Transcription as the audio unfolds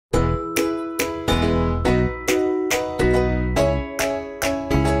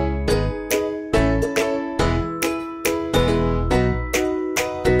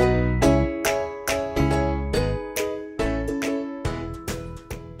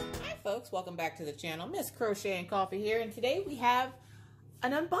folks, welcome back to the channel. Miss Crochet and Coffee here, and today we have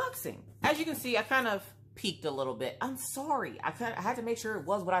an unboxing. As you can see, I kind of peeked a little bit. I'm sorry, I had to make sure it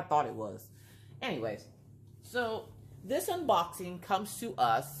was what I thought it was. Anyways, so this unboxing comes to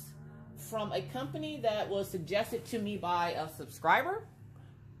us from a company that was suggested to me by a subscriber.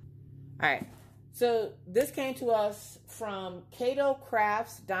 Alright, so this came to us from Kado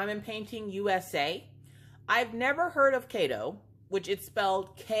Crafts Diamond Painting USA. I've never heard of Kado, which it's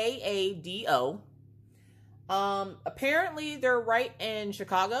spelled K-A-D-O. Apparently they're right in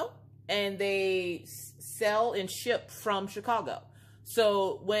Chicago, and they sell and ship from Chicago.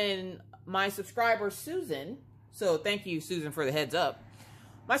 So when my subscriber Susan, so thank you Susan for the heads up,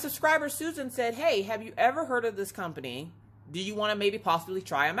 my subscriber Susan said, hey, have you ever heard of this company? Do you want to maybe possibly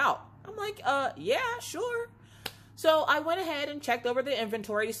try them out? I'm like, yeah, sure. So I went ahead and checked over the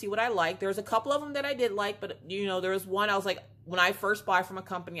inventory to see what I liked. There's a couple of them that I did like, but you know, there was one I was like, when I first buy from a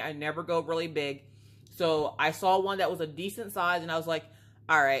company, I never go really big. So I saw one that was a decent size and I was like,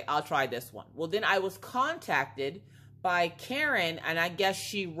 all right, I'll try this one. Well, then I was contacted by Karen, and I guess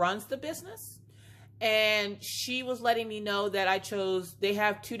she runs the business. And she was letting me know that they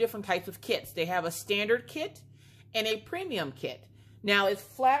have two different types of kits. They have a standard kit and a premium kit. Now it's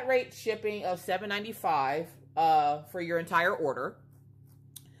flat rate shipping of $7.95 for your entire order.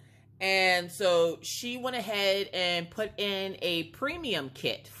 And so she went ahead and put in a premium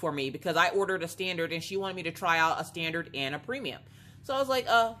kit for me because I ordered a standard and she wanted me to try out a standard and a premium. So I was like,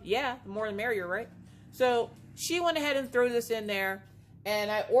 yeah, the more the merrier, right? So she went ahead and threw this in there,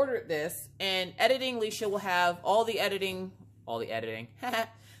 and I ordered this, and Editing Alicia will have all the editing,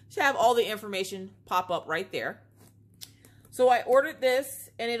 she'll have all the information pop up right there. So I ordered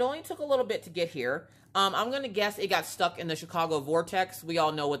this, and it only took a little bit to get here. I'm going to guess it got stuck in the Chicago vortex. We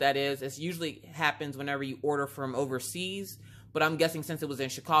all know what that is. It usually happens whenever you order from overseas, but I'm guessing since it was in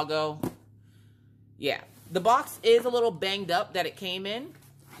Chicago, yeah. The box is a little banged up that it came in,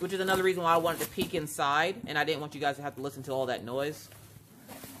 which is another reason why I wanted to peek inside, and I didn't want you guys to have to listen to all that noise.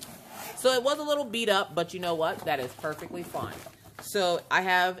 So it was a little beat up, but you know what? That is perfectly fine. So I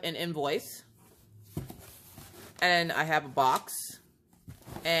have an invoice, and I have a box,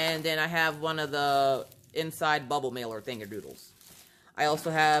 and then I have one of the inside bubble mailer thingadoodles. I also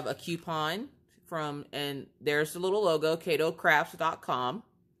have a coupon and there's the little logo, KadoCrafts.com.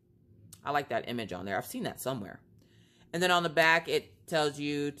 I like that image on there. I've seen that somewhere. And then on the back, it tells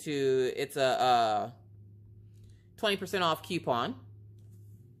you it's a 20% off coupon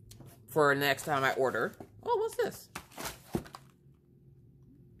for next time I order. Oh, what's this?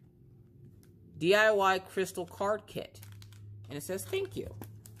 DIY Crystal Card Kit. And it says, thank you.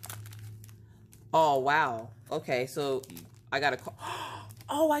 Oh, wow. Okay, so I got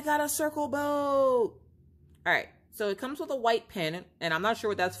I got a circle boat. All right, so it comes with a white pen, and I'm not sure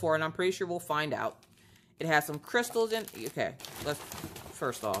what that's for, and I'm pretty sure we'll find out. It has some crystals in. Okay,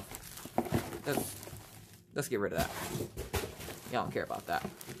 first off, let's get rid of that. Y'all don't care about that.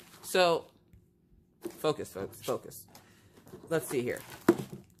 So, focus, folks, focus. Let's see here.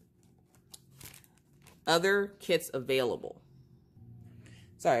 Other kits available.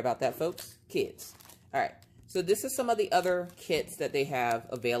 Sorry about that, folks. Kids. All right. So this is some of the other kits that they have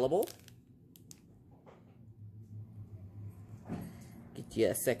available. Get you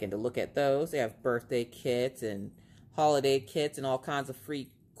a second to look at those. They have birthday kits and holiday kits and all kinds of free,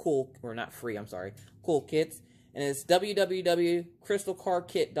 cool, or not free, I'm sorry, cool kits. And it's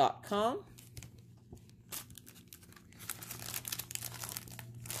www.crystalcardkit.com.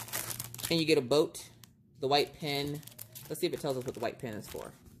 And you get a boat, the white pen. Let's see if it tells us what the white pen is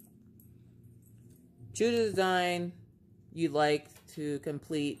for. Choose a design you'd like to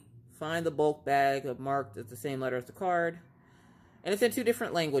complete. Find the bulk bag marked as the same letter as the card. And it's in 2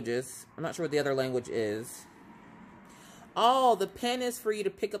 different languages. I'm not sure what the other language is. Oh, the pen is for you to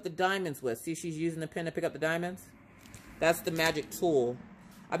pick up the diamonds with. See, she's using the pen to pick up the diamonds. That's the magic tool.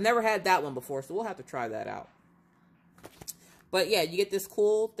 I've never had that one before, so we'll have to try that out. But yeah, you get this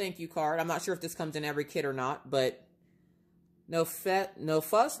cool thank you card. I'm not sure if this comes in every kit or not, but no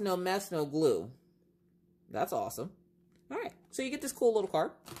fuss, no mess, no glue. That's awesome. All right, so you get this cool little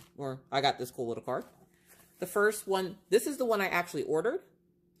card, or I got this cool little card. The first one, this is the one I actually ordered.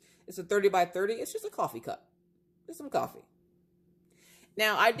 It's a 30 by 30. It's just a coffee cup. Just some coffee.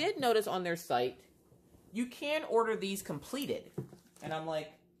 Now, I did notice on their site, you can order these completed. And I'm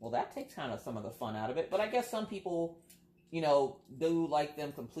like, well, that takes kind of some of the fun out of it. But I guess some people, you know, do like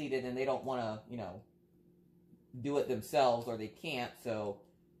them completed and they don't want to, you know, do it themselves, or they can't. So,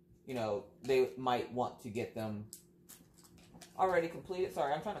 you know, they might want to get them already completed.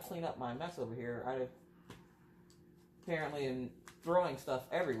 Sorry, I'm trying to clean up my mess over here. Apparently throwing stuff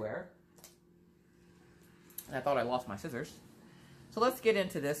everywhere. And I thought I lost my scissors. So let's get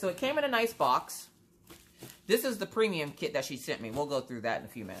into this. So it came in a nice box. This is the premium kit that she sent me. We'll go through that in a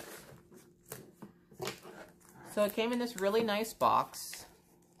few minutes. So it came in this really nice box.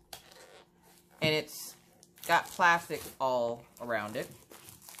 And it's got plastic all around it.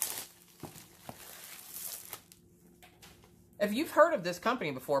 If you've heard of this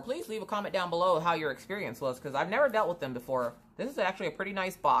company before, please leave a comment down below how your experience was, because I've never dealt with them before. This is actually a pretty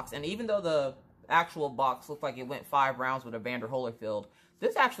nice box, and even though the actual box looked like it went 5 rounds with a Vander Holyfield,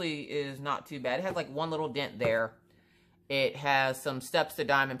 this actually is not too bad. It has like one little dent there. It has some steps to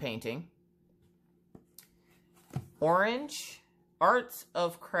diamond painting. Orange, Art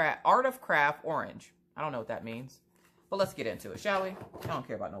of Craft Orange. I don't know what that means, but let's get into it, shall we? I don't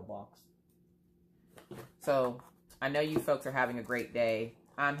care about no box. So, I know you folks are having a great day.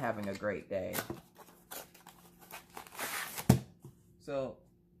 I'm having a great day. So,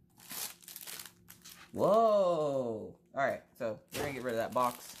 whoa. Alright, so we're going to get rid of that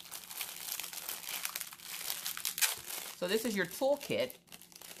box. So this is your toolkit.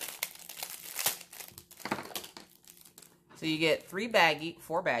 So you get 4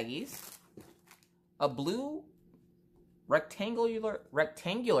 baggies, a blue rectangular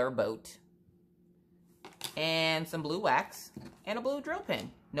boat, and some blue wax, and a blue drill pin.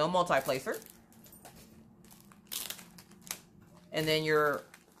 No multi-placer. And then your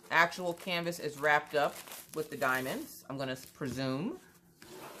actual canvas is wrapped up with the diamonds. I'm going to presume.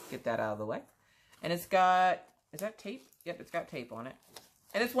 Get that out of the way. And it's got, is that tape? Yep, it's got tape on it.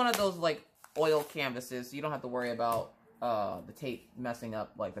 And it's one of those, like, oil canvases, so you don't have to worry about the tape messing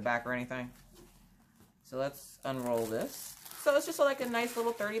up, like, the back or anything. So let's unroll this. So it's just like a nice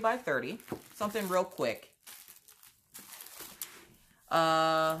little 30 by 30. Something real quick.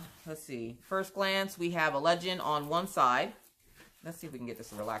 Let's see. First glance, we have a legend on one side. Let's see if we can get this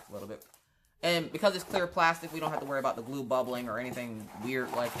to relax a little bit. And because it's clear plastic, we don't have to worry about the glue bubbling or anything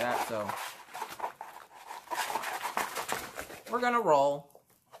weird like that, so we're gonna roll.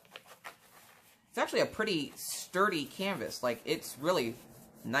 It's actually a pretty sturdy canvas. Like, it's really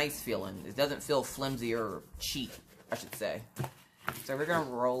nice feeling. It doesn't feel flimsy or cheap, I should say. So we're gonna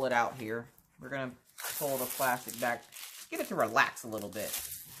roll it out here. We're gonna pull the plastic back. Get it to relax a little bit.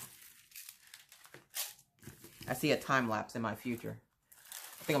 I see a time lapse in my future.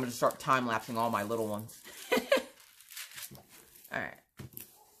 I think I'm going to start time lapsing all my little ones. Alright.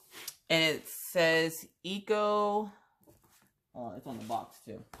 And it says eco. Oh, it's on the box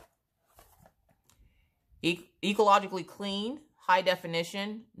too. Ecologically clean, high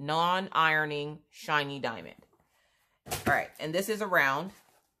definition, non-ironing, shiny diamond. Alright, and this is a round.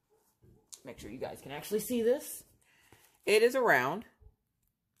 Make sure you guys can actually see this. It is a round.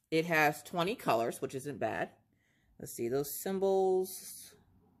 It has 20 colors, which isn't bad. Let's see, those symbols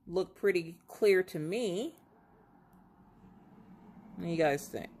look pretty clear to me. What do you guys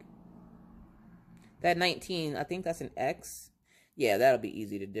think? That 19, I think that's an X. Yeah, that'll be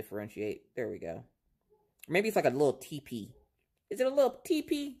easy to differentiate. There we go. Maybe it's like a little TP. Is it a little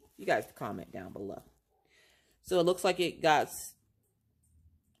TP? You guys comment down below. So it looks like it got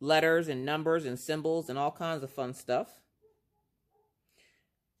letters and numbers and symbols and all kinds of fun stuff.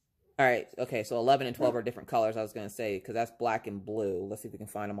 Alright, okay, so 11 and 12 are different colors, I was going to say, because that's black and blue. Let's see if we can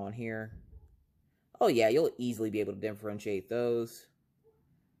find them on here. Oh, yeah, you'll easily be able to differentiate those.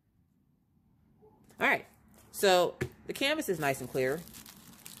 Alright, so the canvas is nice and clear.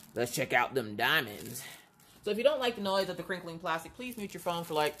 Let's check out them diamonds. So if you don't like the noise of the crinkling plastic, please mute your phone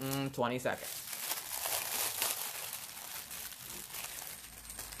for like 20 seconds.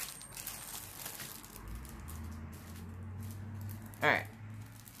 Alright.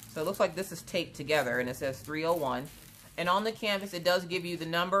 So it looks like this is taped together, and it says 301. And on the canvas, it does give you the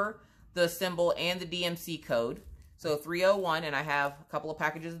number, the symbol, and the DMC code. So 301, and I have a couple of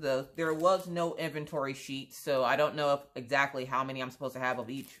packages of those. There was no inventory sheet, so I don't know exactly how many I'm supposed to have of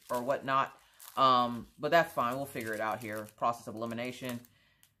each or whatnot. But that's fine. We'll figure it out here. Process of elimination.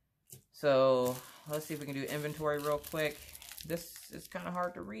 So let's see if we can do inventory real quick. This is kind of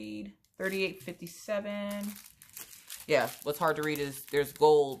hard to read. 3857. Yeah, what's hard to read is there's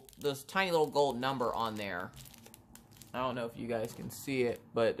gold, this tiny little gold number on there. I don't know if you guys can see it,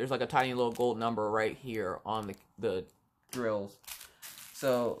 but there's like a tiny little gold number right here on the drills.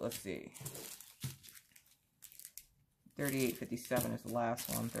 So, let's see. 3857 is the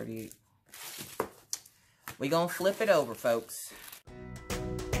last one, 38. We gonna flip it over, folks.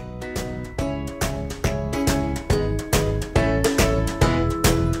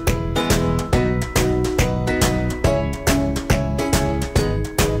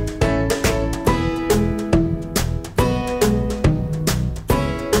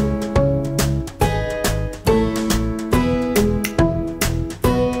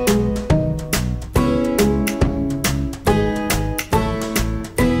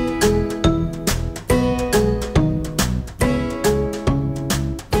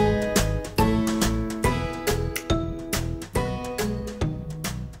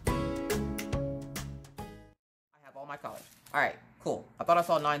 thought I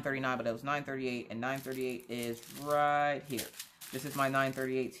saw 939, but it was 938, and 938 is right here. This is my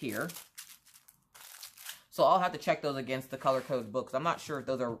 938s here. So I'll have to check those against the color code books. I'm not sure if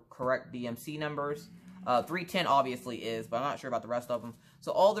those are correct DMC numbers. 310 obviously is, but I'm not sure about the rest of them.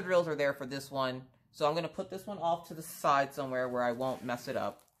 So all the drills are there for this one. So I'm going to put this one off to the side somewhere where I won't mess it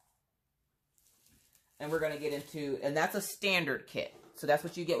up. And we're going to get into, and that's a standard kit. So that's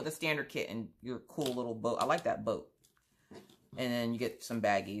what you get with a standard kit and your cool little boat. I like that boat. And then you get some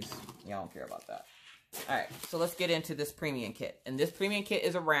baggies. Yeah, I don't care about that. All right, so let's get into this premium kit. And this premium kit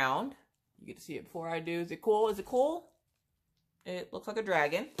is around. You get to see it before I do. Is it cool? Is it cool? It looks like a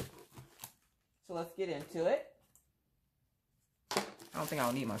dragon. So let's get into it. I don't think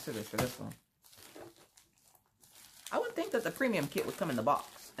I'll need my scissors for this one. I would think that the premium kit would come in the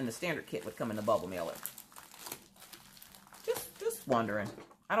box and the standard kit would come in the bubble mailer. Just wondering.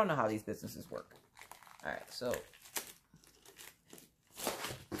 I don't know how these businesses work. All right, so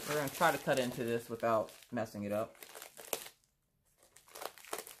we're going to try to cut into this without messing it up.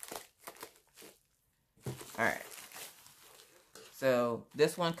 All right. So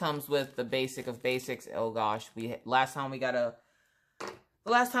this one comes with the basic of basics. Oh gosh, the last time we got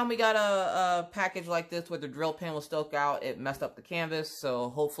a package like this where the drill pin was stuck out, it messed up the canvas. So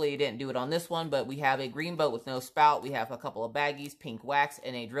hopefully it didn't do it on this one. But we have a green boat with no spout. We have a couple of baggies, pink wax,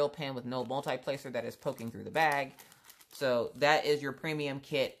 and a drill pin with no multi-placer that is poking through the bag. So that is your premium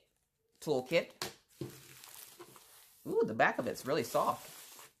kit toolkit. Ooh, the back of it's really soft.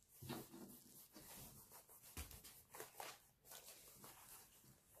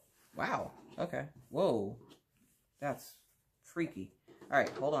 Wow. Okay. Whoa. That's freaky. All right,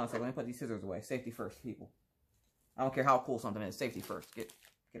 hold on a second. Let me put these scissors away. Safety first, people. I don't care how cool something is. Safety first. Get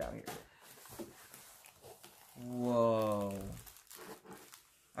out of here. Whoa.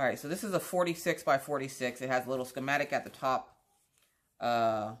 All right, so this is a 46 by 46. It has a little schematic at the top.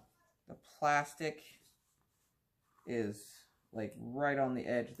 The plastic is like right on the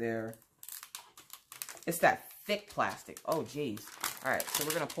edge there. It's that thick plastic. Oh, geez. All right, so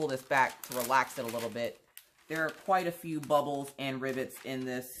we're going to pull this back to relax it a little bit. There are quite a few bubbles and rivets in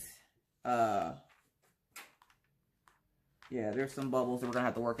this. Yeah, there's some bubbles that we're going to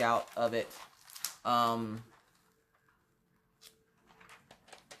have to work out of it.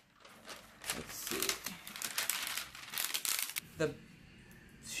 Let's see. The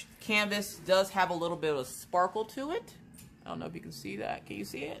canvas does have a little bit of sparkle to it. I don't know if you can see that. Can you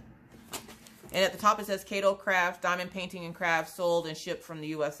see it? And at the top it says Kado Crafts, Diamond Painting and Crafts, sold and shipped from the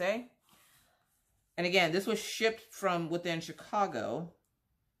USA. And again, this was shipped from within Chicago.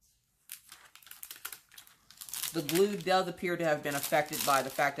 The glue does appear to have been affected by the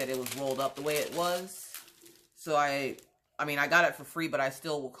fact that it was rolled up the way it was. So I mean, I got it for free, but I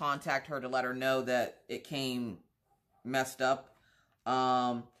still will contact her to let her know that it came messed up.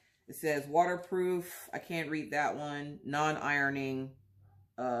 It says waterproof. I can't read that one. Non-ironing.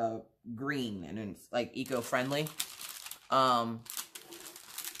 Green, and it's like eco-friendly. We're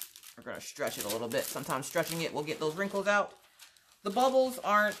gonna stretch it a little bit. Sometimes stretching it will get those wrinkles out. The bubbles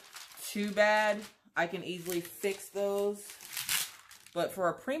aren't too bad. I can easily fix those. But for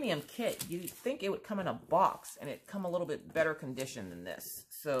a premium kit, you'd think it would come in a box and it come a little bit better condition than this.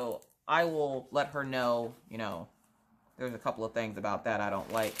 So I will let her know, you know, there's a couple of things about that I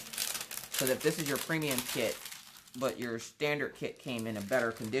don't like. Because if this is your premium kit, but your standard kit came in a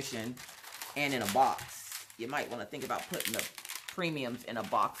better condition and in a box, you might want to think about putting the premiums in a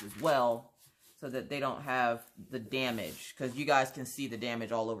box as well so that they don't have the damage, because you guys can see the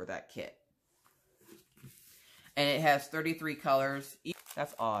damage all over that kit. And it has 33 colors.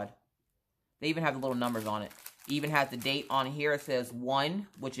 That's odd. They even have the little numbers on it. It even has the date on here. It says 1,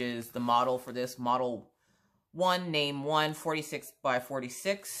 which is the model for this. Model 1, name 1, 46 by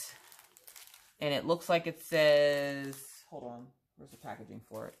 46. And it looks like it says, hold on, where's the packaging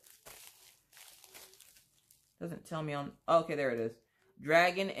for it? Doesn't tell me on, oh, okay, there it is.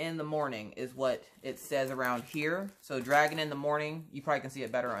 Dragon in the Morning is what it says around here. So Dragon in the Morning, you probably can see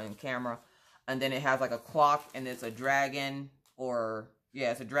it better on camera. And then it has like a clock, and it's a dragon, or, yeah,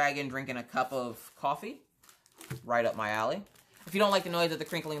 it's a dragon drinking a cup of coffee. Right up my alley. If you don't like the noise of the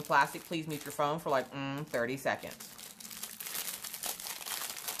crinkling plastic, please mute your phone for like 30 seconds.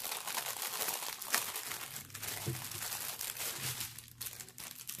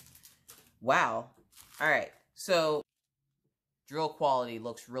 Wow. All right. So drill quality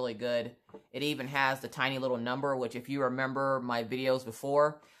looks really good. It even has the tiny little number, which if you remember my videos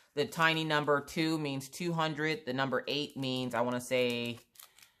before, the tiny number 2 means 200. The number 8 means, I want to say,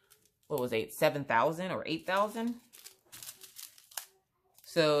 what was 8? 7,000 or 8,000?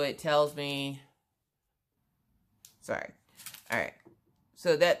 So it tells me, sorry. All right.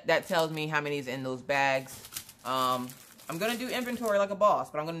 So that tells me how many is in those bags. I'm going to do inventory like a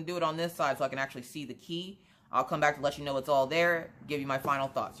boss, but I'm going to do it on this side so I can actually see the key. I'll come back to let you know it's all there, give you my final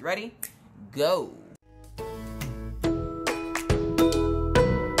thoughts. You ready? Go!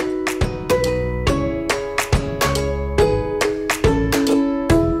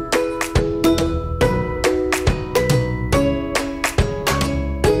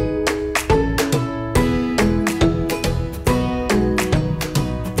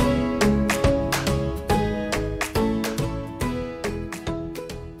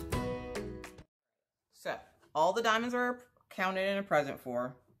 So, all the diamonds are counted in a present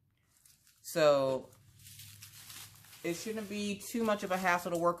for. So, it shouldn't be too much of a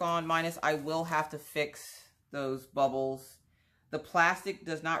hassle to work on, minus I will have to fix those bubbles. The plastic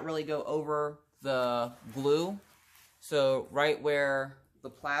does not really go over the glue. So, right where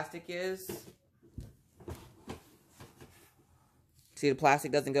the plastic is, see the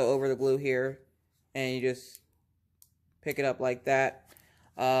plastic doesn't go over the glue here. And you just pick it up like that.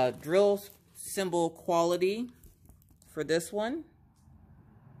 Drill symbol quality for this one.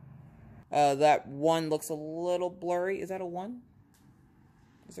 That one looks a little blurry. Is that a 1?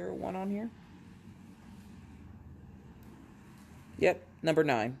 Is there a 1 on here? Yep, number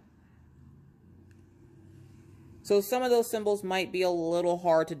 9. So some of those symbols might be a little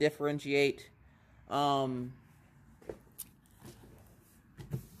hard to differentiate. But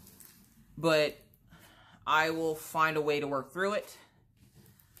I will find a way to work through it.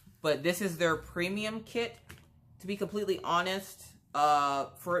 But this is their premium kit. To be completely honest,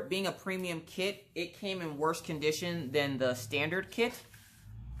 for it being a premium kit, it came in worse condition than the standard kit.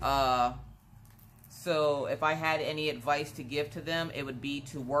 So if I had any advice to give to them, it would be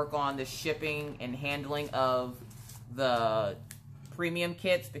to work on the shipping and handling of the premium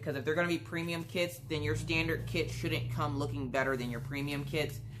kits. Because if they're going to be premium kits, then your standard kit shouldn't come looking better than your premium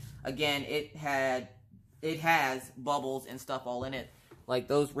kits. Again, it has bubbles and stuff all in it. Like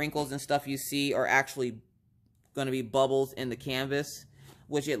those wrinkles and stuff you see are actually going to be bubbles in the canvas,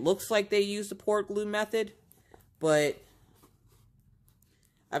 which it looks like they use the port glue method, but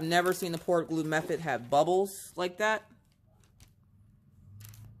I've never seen the port glue method have bubbles like that,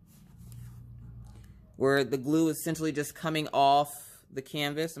 where the glue is essentially just coming off the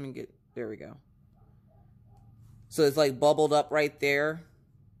canvas. There we go. So it's like bubbled up right there.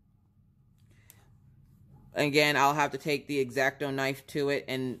 Again, I'll have to take the X-Acto knife to it,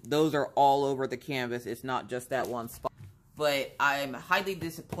 and those are all over the canvas. It's not just that one spot. But I'm highly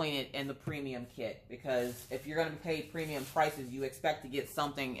disappointed in the premium kit, because if you're going to pay premium prices, you expect to get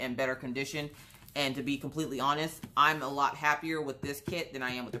something in better condition. And to be completely honest, I'm a lot happier with this kit than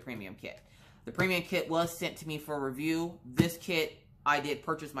I am with the premium kit. The premium kit was sent to me for review. This kit I did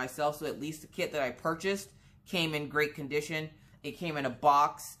purchase myself, so at least the kit that I purchased came in great condition. It came in a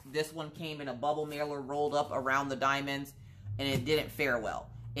box. This one came in a bubble mailer rolled up around the diamonds, and it didn't fare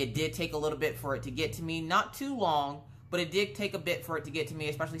well. It did take a little bit for it to get to me. Not too long, but it did take a bit for it to get to me,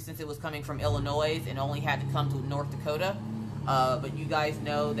 especially since it was coming from Illinois and only had to come to North Dakota. But you guys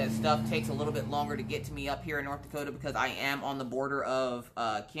know that stuff takes a little bit longer to get to me up here in North Dakota because I am on the border of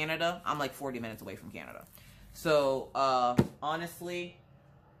Canada. I'm like 40 minutes away from Canada. So, honestly,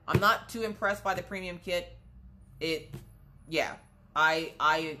 I'm not too impressed by the premium kit. Yeah,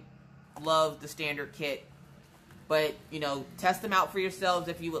 I love the standard kit, but, you know, test them out for yourselves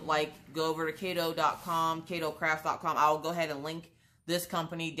if you would like. Go over to Kado.com, KadoCrafts.com. I'll go ahead and link this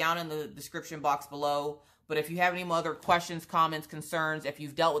company down in the description box below. But if you have any other questions, comments, concerns, if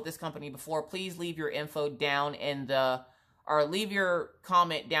you've dealt with this company before, please leave your info down in leave your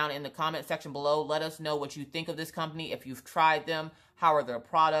comment down in the comment section below. Let us know what you think of this company. If you've tried them, how are their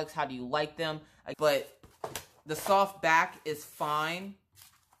products? How do you like them? But the soft back is fine,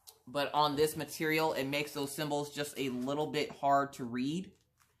 but on this material, it makes those symbols just a little bit hard to read.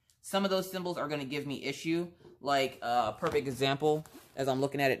 Some of those symbols are going to give me issue. Like, a perfect example, as I'm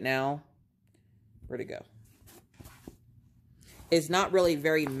looking at it now. Where'd it go? It's not really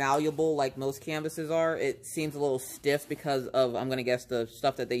very malleable like most canvases are. It seems a little stiff because of, I'm going to guess, the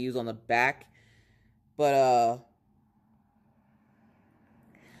stuff that they use on the back. But,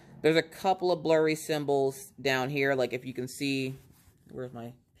 there's a couple of blurry symbols down here. Like if you can see, where's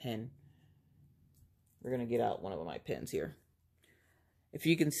my pen? We're going to get out one of my pens here. If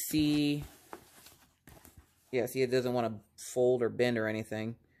you can see, yeah, see it doesn't want to fold or bend or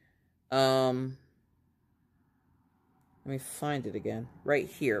anything. Let me find it again. Right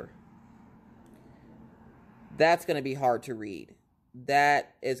here. That's going to be hard to read.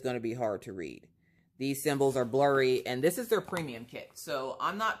 That is going to be hard to read. these symbols are blurry, and this is their premium kit. So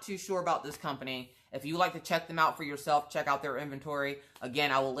I'm not too sure about this company. If you like to check them out for yourself, check out their inventory.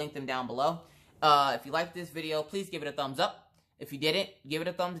 Again, I will link them down below. If you liked this video, please give it a thumbs up. If you didn't, give it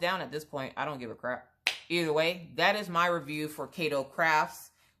a thumbs down. At this point, I don't give a crap. Either way, that is my review for Kado Crafts.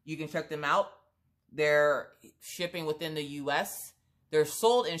 You can check them out. They're shipping within the U.S. They're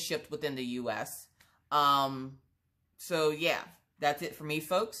sold and shipped within the U.S. So, yeah, that's it for me,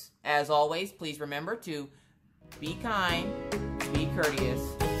 folks. As always, please remember to be kind, be courteous,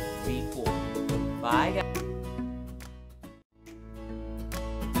 be cool. Bye, guys.